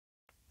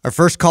Our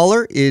first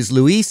caller is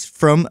Luis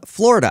from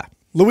Florida.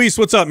 Luis,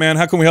 what's up, man?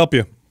 How can we help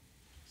you?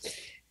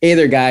 Hey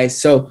there, guys.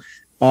 So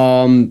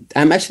I'm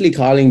actually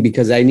calling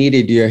because I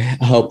needed your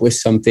help with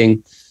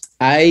something.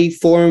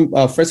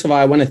 First of all,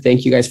 I want to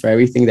thank you guys for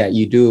everything that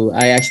you do.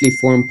 I actually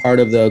formed part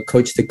of the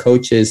Coach to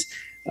Coaches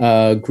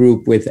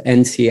group with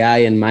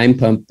NCI and Mind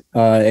Pump,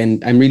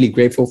 and I'm really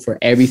grateful for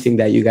everything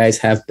that you guys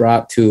have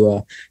brought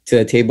to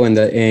the table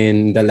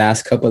in the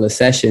last couple of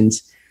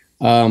sessions.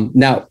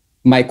 Now,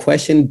 my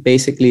question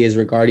basically is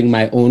regarding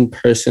my own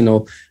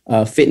personal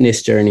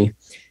fitness journey.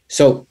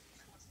 So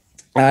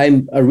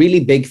I'm a really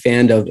big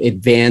fan of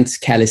advanced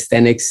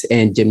calisthenics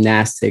and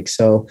gymnastics.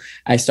 So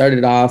I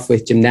started off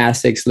with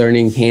gymnastics,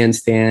 learning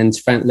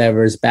handstands, front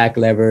levers, back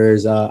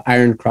levers,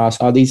 iron cross,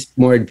 all these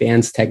more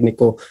advanced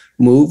technical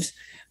moves.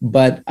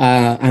 But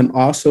I'm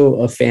also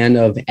a fan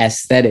of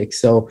aesthetics.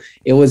 So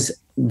it was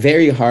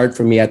very hard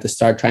for me at the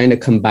start trying to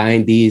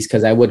combine these,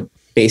 because I would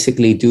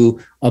basically do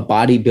a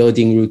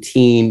bodybuilding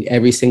routine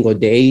every single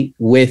day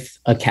with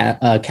a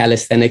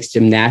calisthenics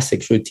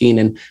gymnastics routine,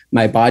 and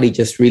my body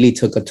just really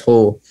took a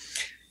toll.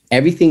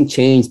 Everything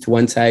changed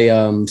once I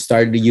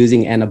started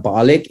using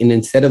Anabolic, and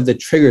instead of the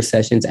trigger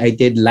sessions, I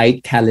did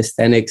light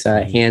calisthenics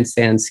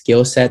handstand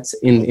skill sets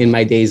in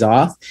my days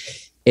off,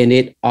 and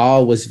it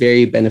all was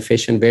very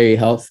beneficial and very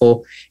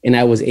helpful, and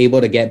I was able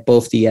to get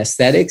both the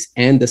aesthetics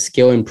and the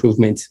skill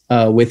improvements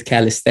with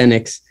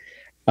calisthenics.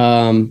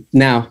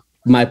 Now,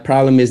 my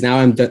problem is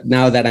now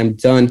that I'm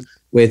done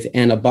with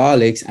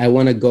anabolics, I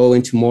want to go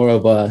into more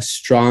of a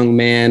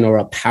strongman or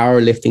a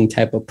powerlifting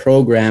type of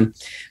program,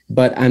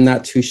 but I'm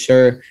not too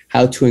sure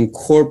how to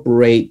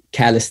incorporate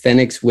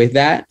calisthenics with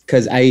that,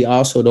 because I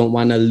also don't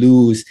want to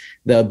lose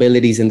the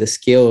abilities and the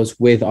skills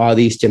with all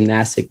these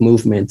gymnastic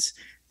movements.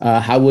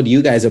 How would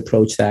you guys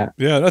approach that?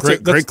 Yeah, that's a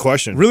great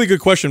question. Really good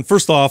question.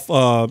 First off,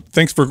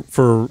 thanks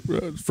for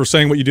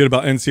saying what you did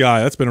about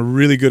NCI. That's been a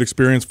really good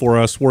experience for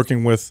us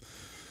working with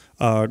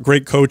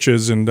great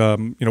coaches, and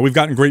you know, we've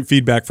gotten great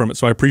feedback from it,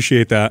 so I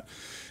appreciate that.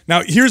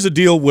 Now, here's the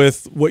deal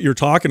with what you're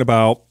talking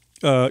about.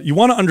 You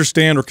want to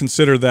understand or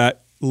consider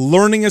that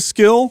learning a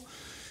skill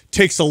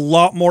takes a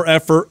lot more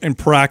effort and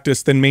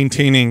practice than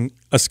maintaining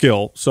a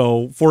skill.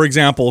 So, for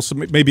example,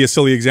 maybe a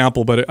silly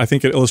example, but I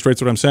think it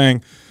illustrates what I'm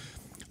saying.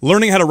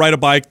 Learning how to ride a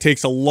bike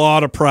takes a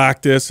lot of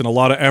practice and a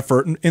lot of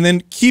effort, and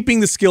then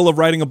keeping the skill of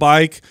riding a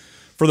bike,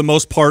 for the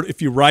most part,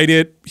 if you ride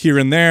it here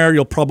and there,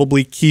 you'll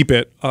probably keep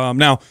it.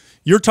 Now,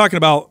 you're talking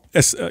about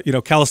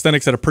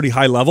calisthenics at a pretty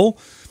high level,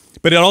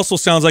 but it also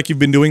sounds like you've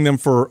been doing them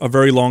for a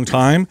very long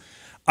time.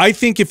 I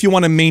think if you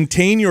want to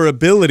maintain your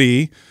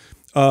ability,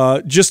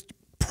 just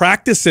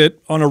practice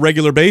it on a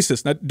regular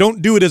basis. Now,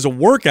 don't do it as a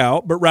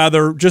workout, but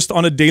rather just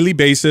on a daily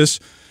basis,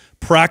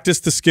 practice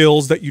the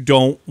skills that you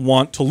don't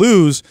want to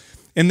lose.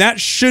 And that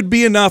should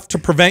be enough to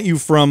prevent you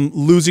from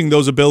losing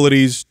those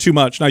abilities too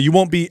much. Now, you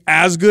won't be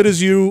as good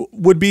as you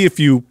would be if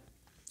you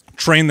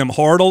train them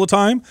hard all the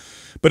time.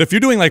 But if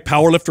you're doing like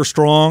powerlift or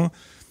strong,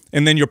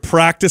 and then you're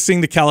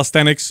practicing the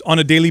calisthenics on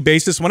a daily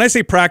basis, when I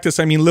say practice,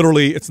 I mean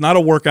literally, it's not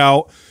a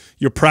workout.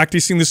 You're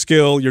practicing the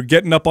skill. You're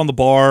getting up on the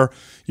bar.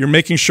 You're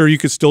making sure you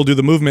could still do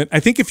the movement.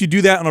 I think if you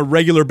do that on a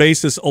regular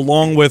basis,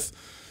 along with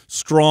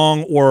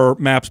strong or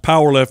MAPS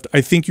powerlift, I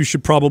think you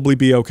should probably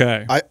be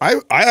okay. I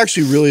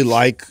actually really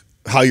like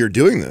how you're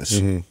doing this.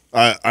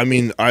 I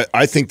mean,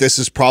 I think this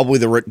is probably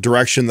the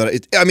direction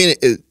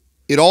that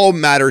it all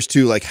matters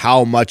to like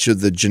how much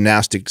of the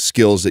gymnastic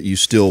skills that you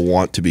still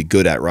want to be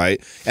good at,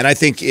 right? And I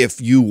think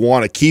if you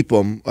want to keep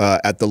them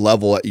at the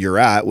level that you're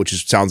at,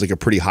 which sounds like a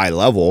pretty high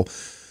level,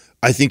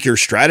 I think your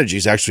strategy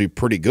is actually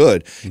pretty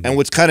good. And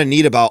what's kind of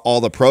neat about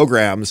all the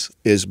programs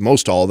is at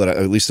least all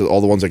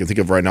the ones I can think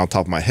of right now,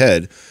 top of my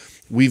head,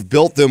 we've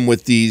built them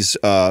with these,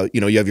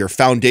 you have your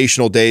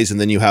foundational days,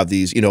 and then you have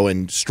these,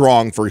 in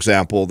strong, for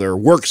example, they're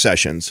work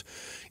sessions.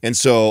 And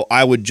so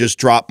I would just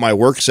drop my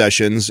work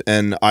sessions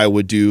and I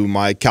would do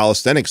my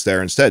calisthenics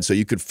there instead. So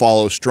you could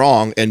follow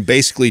strong and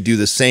basically do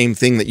the same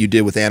thing that you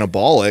did with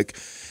anabolic.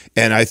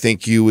 And I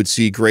think you would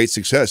see great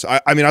success.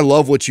 I mean, I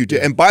love what you do.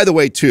 And by the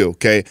way, too,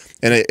 okay,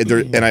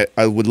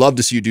 I would love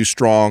to see you do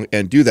strong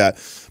and do that.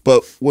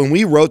 But when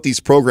we wrote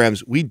these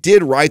programs, we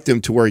did write them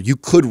to where you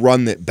could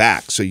run it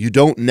back. So you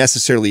don't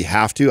necessarily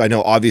have to. I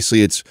know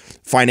obviously it's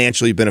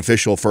financially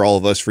beneficial for all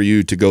of us for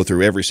you to go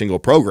through every single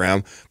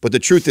program. But the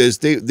truth is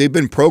they've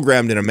been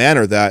programmed in a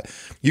manner that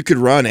you could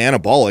run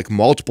anabolic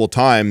multiple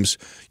times,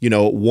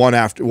 one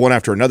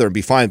after another and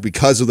be fine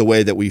because of the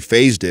way that we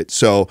phased it.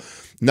 So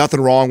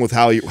nothing wrong with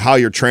how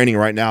you're training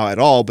right now at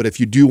all. But if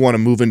you do want to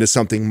move into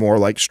something more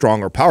like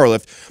strong or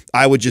powerlift,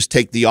 I would just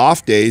take the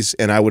off days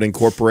and I would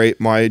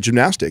incorporate my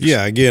gymnastics.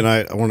 Yeah, again,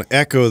 I want to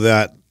echo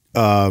that,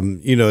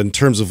 in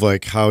terms of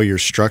like how you're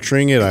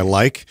structuring it, I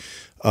like.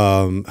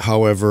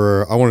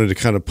 However, I wanted to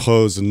kind of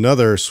pose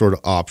another sort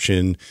of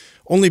option,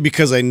 only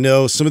because I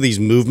know some of these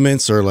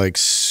movements are like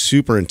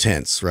super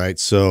intense, right?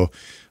 So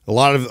a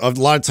lot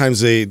of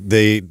times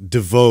they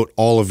devote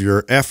all of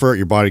your effort.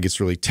 Your body gets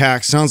really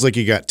taxed. Sounds like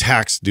you got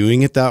taxed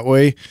doing it that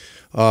way.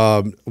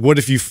 What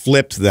if you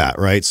flipped that,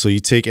 right? So you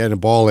take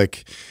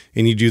anabolic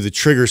and you do the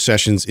trigger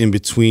sessions in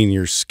between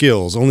your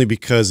skills, only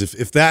because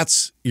if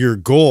that's your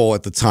goal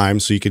at the time,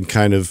 so you can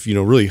kind of,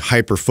 really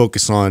hyper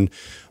focus on,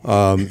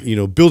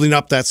 building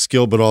up that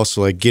skill, but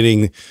also like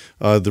getting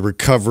the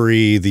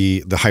recovery,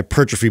 the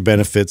hypertrophy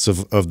benefits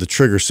of the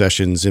trigger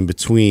sessions in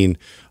between,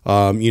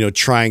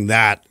 trying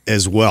that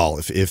as well.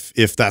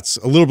 If that's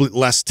a little bit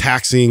less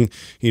taxing,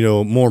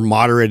 more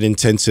moderate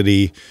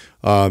intensity,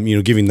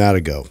 giving that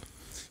a go.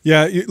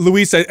 Yeah,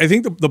 Luis, I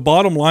think the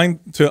bottom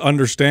line to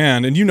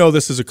understand, and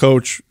this as a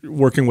coach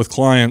working with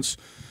clients,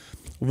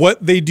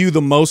 what they do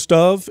the most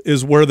of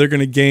is where they're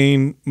going to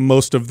gain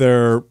most of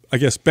their, I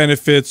guess,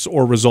 benefits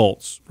or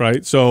results,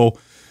 right? So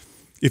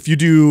if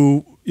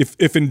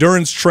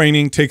endurance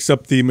training takes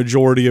up the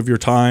majority of your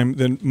time,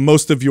 then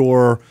most of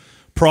your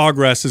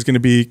progress is going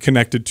to be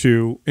connected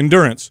to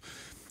endurance.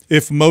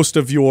 If most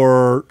of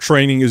your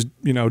training is,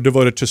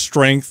 devoted to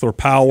strength or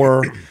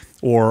power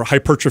or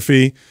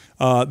hypertrophy,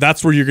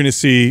 that's where you're going to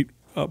see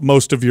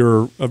most of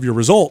your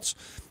results.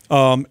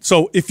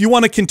 So if you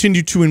want to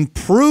continue to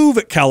improve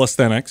at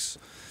calisthenics,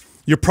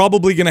 you're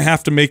probably going to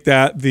have to make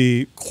that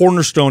the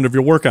cornerstone of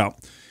your workout.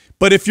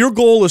 But if your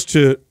goal is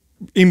to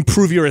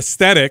improve your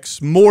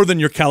aesthetics more than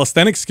your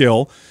calisthenic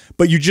skill,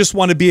 but you just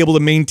want to be able to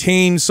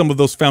maintain some of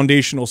those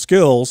foundational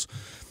skills,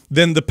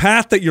 then the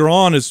path that you're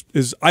on is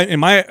in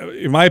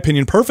my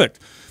opinion, perfect.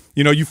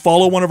 You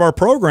follow one of our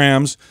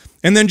programs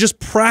and then just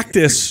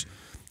practice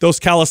those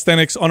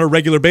calisthenics on a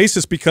regular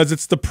basis, because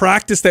it's the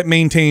practice that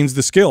maintains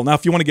the skill. Now,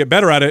 if you want to get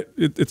better at it,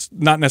 it's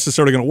not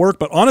necessarily going to work.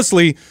 But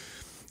honestly,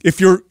 if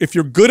you're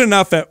good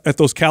enough at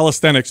those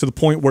calisthenics to the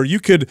point where you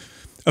could,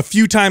 a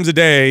few times a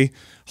day,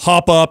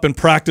 hop up and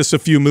practice a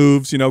few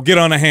moves, get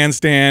on a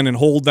handstand and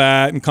hold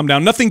that and come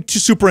down. Nothing too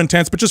super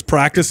intense, but just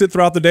practice it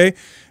throughout the day.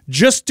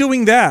 Just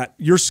doing that,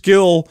 your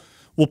skill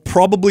will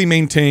probably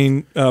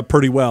maintain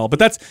pretty well.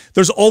 But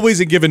there's always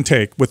a give and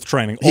take with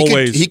training.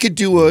 He could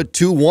do a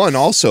 2-1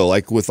 also,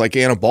 like with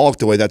anabolic,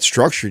 the way that's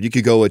structured. You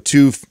could go a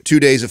two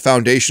days of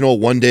foundational,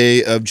 1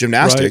 day of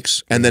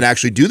gymnastics, and then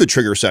actually do the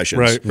trigger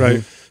sessions.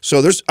 Right.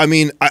 So there's,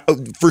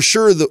 for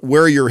sure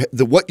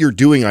what you're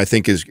doing, I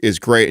think is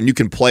great, and you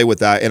can play with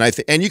that,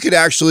 and you could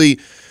actually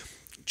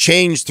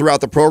change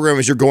throughout the program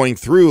as you're going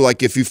through.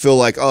 Like if you feel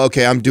like, oh,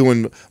 okay, I'm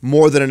doing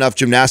more than enough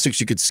gymnastics,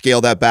 you could scale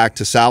that back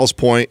to Sal's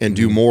point and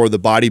do more of the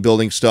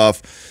bodybuilding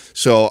stuff.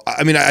 So,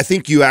 I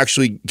think you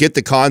actually get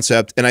the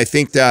concept, and I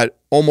think that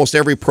almost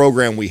every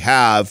program we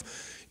have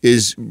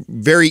is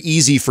very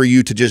easy for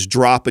you to just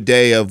drop a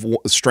day of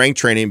strength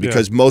training,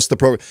 because most of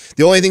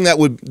the only thing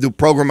the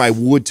program I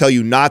would tell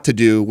you not to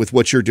do with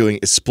what you're doing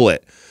is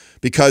split.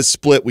 Because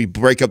split, we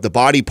break up the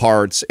body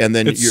parts, and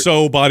then it's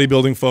so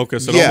bodybuilding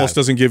focused. It almost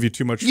doesn't give you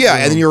too much. Yeah,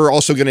 and then you're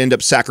also going to end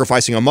up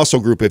sacrificing a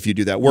muscle group if you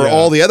do that. Where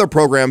all the other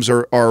programs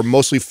are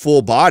mostly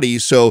full body,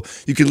 so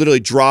you could literally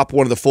drop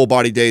one of the full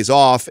body days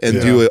off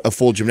and do a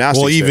full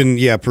gymnastics. Well,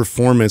 even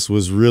performance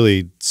was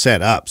really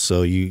set up,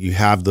 so you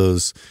have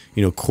those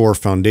core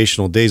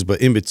foundational days, but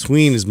in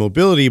between is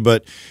mobility.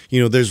 But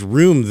there's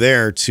room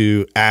there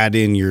to add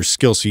in your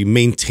skills, so you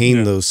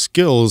maintain those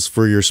skills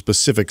for your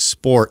specific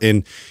sport,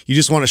 and you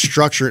just want to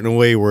structure it in a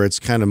way where it's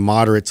kind of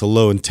moderate to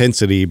low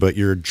intensity, but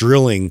you're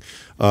drilling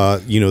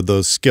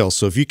those skills.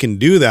 So if you can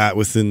do that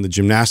within the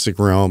gymnastic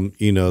realm,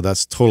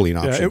 that's totally an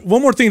option.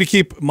 One more thing to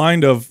keep in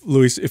mind of,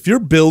 Luis, if you're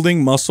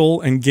building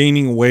muscle and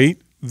gaining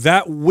weight,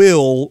 that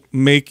will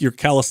make your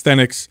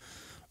calisthenics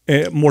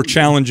more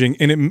challenging,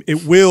 and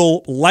it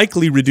will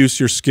likely reduce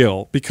your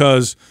skill,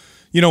 because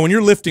when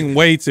you're lifting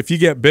weights, if you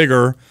get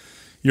bigger,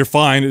 you're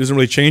fine. It doesn't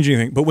really change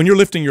anything. But when you're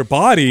lifting your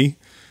body,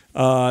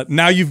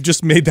 now you've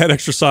just made that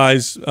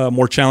exercise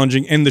more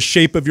challenging, and the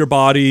shape of your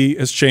body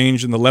has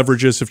changed, and the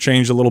leverages have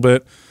changed a little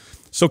bit.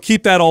 So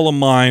keep that all in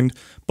mind.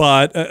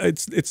 But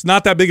it's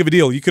not that big of a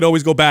deal. You could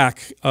always go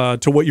back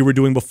to what you were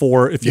doing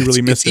before if you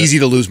really missed it. It's easy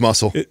to lose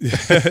muscle.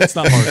 It's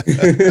not hard.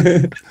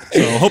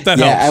 So hope that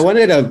helps. Yeah, I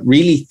wanted to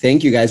really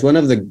thank you guys. One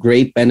of the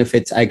great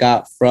benefits I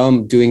got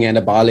from doing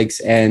anabolics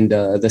and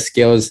the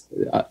skills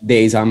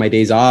days on my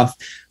days off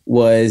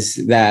was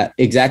that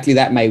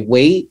my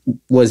weight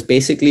was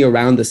basically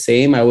around the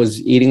same. I was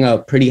eating a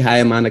pretty high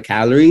amount of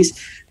calories,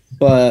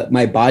 but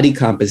my body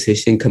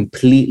composition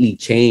completely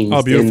changed.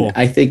 Oh, beautiful. And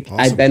I think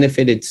I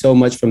benefited so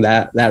much from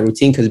that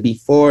routine, because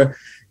before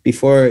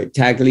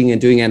tackling and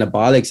doing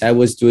anabolics, I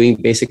was doing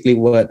basically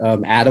what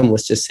Adam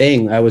was just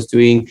saying. I was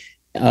doing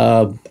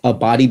a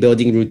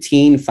bodybuilding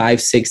routine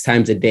 5-6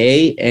 times a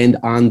day, and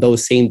on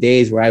those same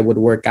days where I would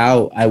work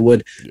out, I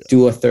would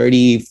do a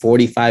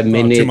 30-45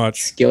 minute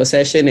skill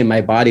session, and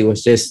my body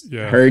was just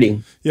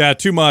hurting. Yeah,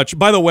 too much.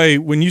 By the way,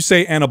 when you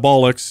say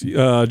anabolics,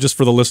 just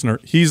for the listener,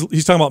 he's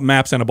talking about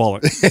MAPS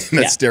Anabolic.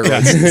 That's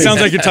steroids.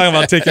 Sounds like you're talking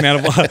about taking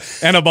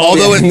anabolic.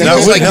 Although it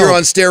sounds like you're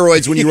on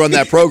steroids when you run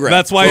that program.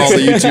 That's why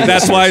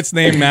it's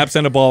named MAPS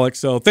Anabolic.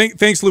 So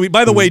thanks, Louis.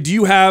 By the way, do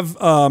you have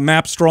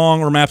MAPS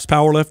Strong or MAPS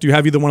Powerlift? Do you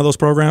have either one of those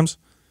programs?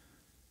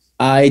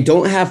 I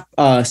don't have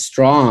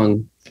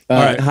Strong.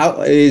 right.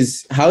 How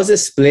is it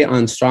split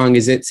on strong?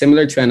 Is it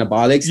similar to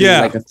anabolics?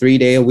 Yeah. Is it like a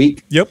 3-day a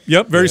week?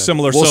 Yep. Very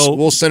similar.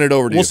 We'll send it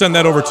over to you. We'll send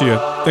that over to you.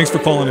 Thanks for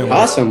calling in.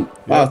 Awesome.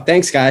 Wow.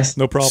 Thanks, guys.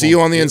 No problem. See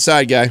you on the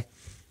inside, guy.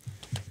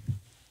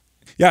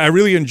 Yeah, I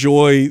really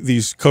enjoy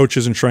these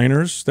coaches and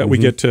trainers that we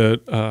get to,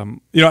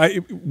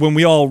 when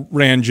we all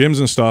ran gyms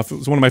and stuff, it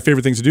was one of my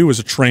favorite things to do was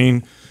to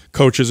train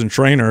coaches and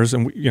trainers.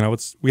 And,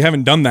 we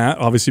haven't done that,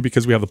 obviously,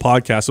 because we have the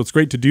podcast. So it's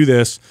great to do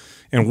this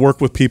and work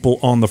with people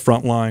on the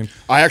front line.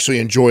 I actually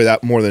enjoy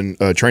that more than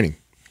training.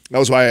 That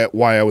was why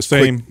I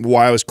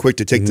was quick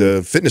to take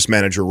the fitness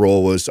manager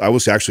role. Was I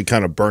was actually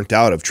kind of burnt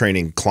out of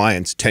training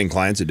clients, 10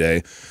 clients a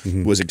day.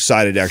 Was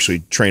excited to actually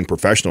train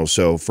professionals.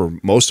 So for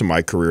most of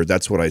my career,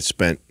 that's what I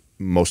spent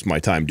most of my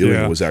time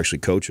doing was actually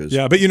coaches.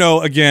 Yeah, but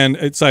again,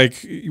 it's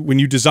like when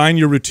you design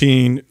your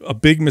routine, a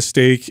big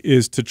mistake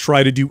is to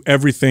try to do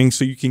everything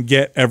so you can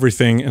get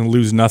everything and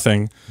lose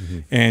nothing.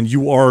 And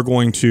you are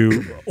going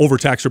to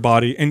overtax your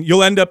body and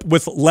you'll end up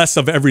with less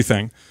of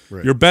everything.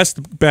 Right. Your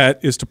best bet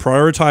is to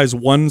prioritize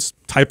one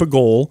type of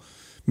goal,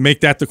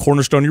 make that the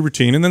cornerstone of your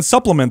routine, and then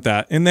supplement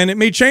that. And then it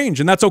may change,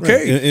 and that's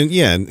okay.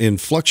 Right.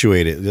 And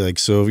fluctuate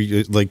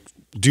it.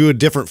 Do a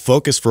different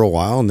focus for a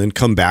while and then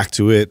come back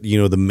to it,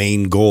 the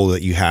main goal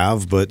that you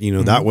have. But,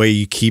 that way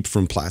you keep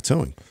from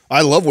plateauing. I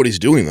love what he's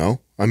doing,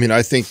 though. I mean,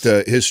 I think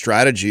his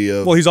strategy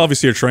of... Well, he's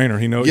obviously a trainer.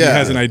 He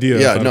has an idea.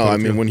 Yeah, no, I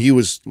mean, when he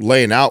was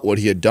laying out what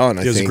he had done,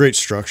 I think... He has a great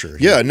structure.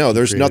 Yeah, no,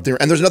 there's nothing...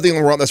 And there's nothing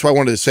wrong... That's why I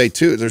wanted to say,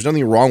 too, there's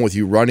nothing wrong with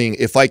you running.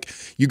 If,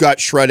 you got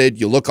shredded,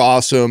 you look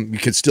awesome, you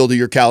could still do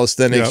your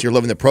calisthenics, you're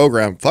living the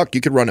program,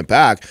 you could run it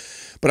back.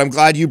 But I'm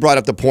glad you brought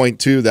up the point,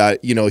 too,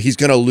 that, he's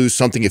going to lose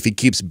something if he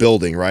keeps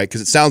building, right?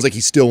 Because it sounds like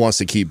he still wants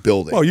to keep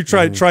building. Well, you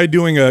try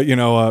doing a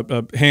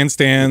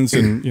handstands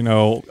and,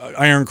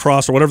 iron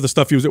cross or whatever the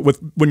stuff you was with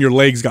when your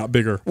legs got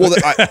bigger. Well,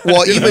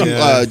 even,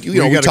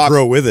 you got to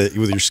grow with it,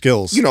 with your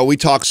skills. We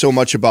talk so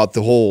much about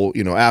the whole,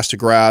 ass to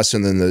grass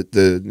and then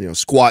the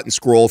squat and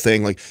scroll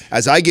thing.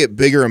 As I get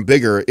bigger and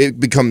bigger, it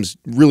becomes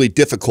really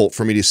difficult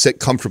for me to sit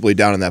comfortably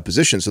down in that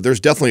position. So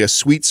there's definitely a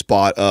sweet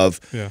spot of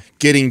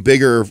getting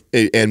bigger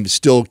and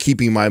still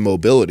keeping my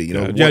mobility.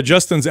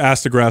 Justin's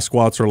ass to grass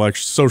squats are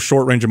so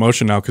short range of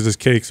motion now because his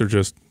cakes are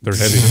they're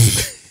heavy.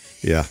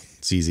 Yeah,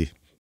 it's easy.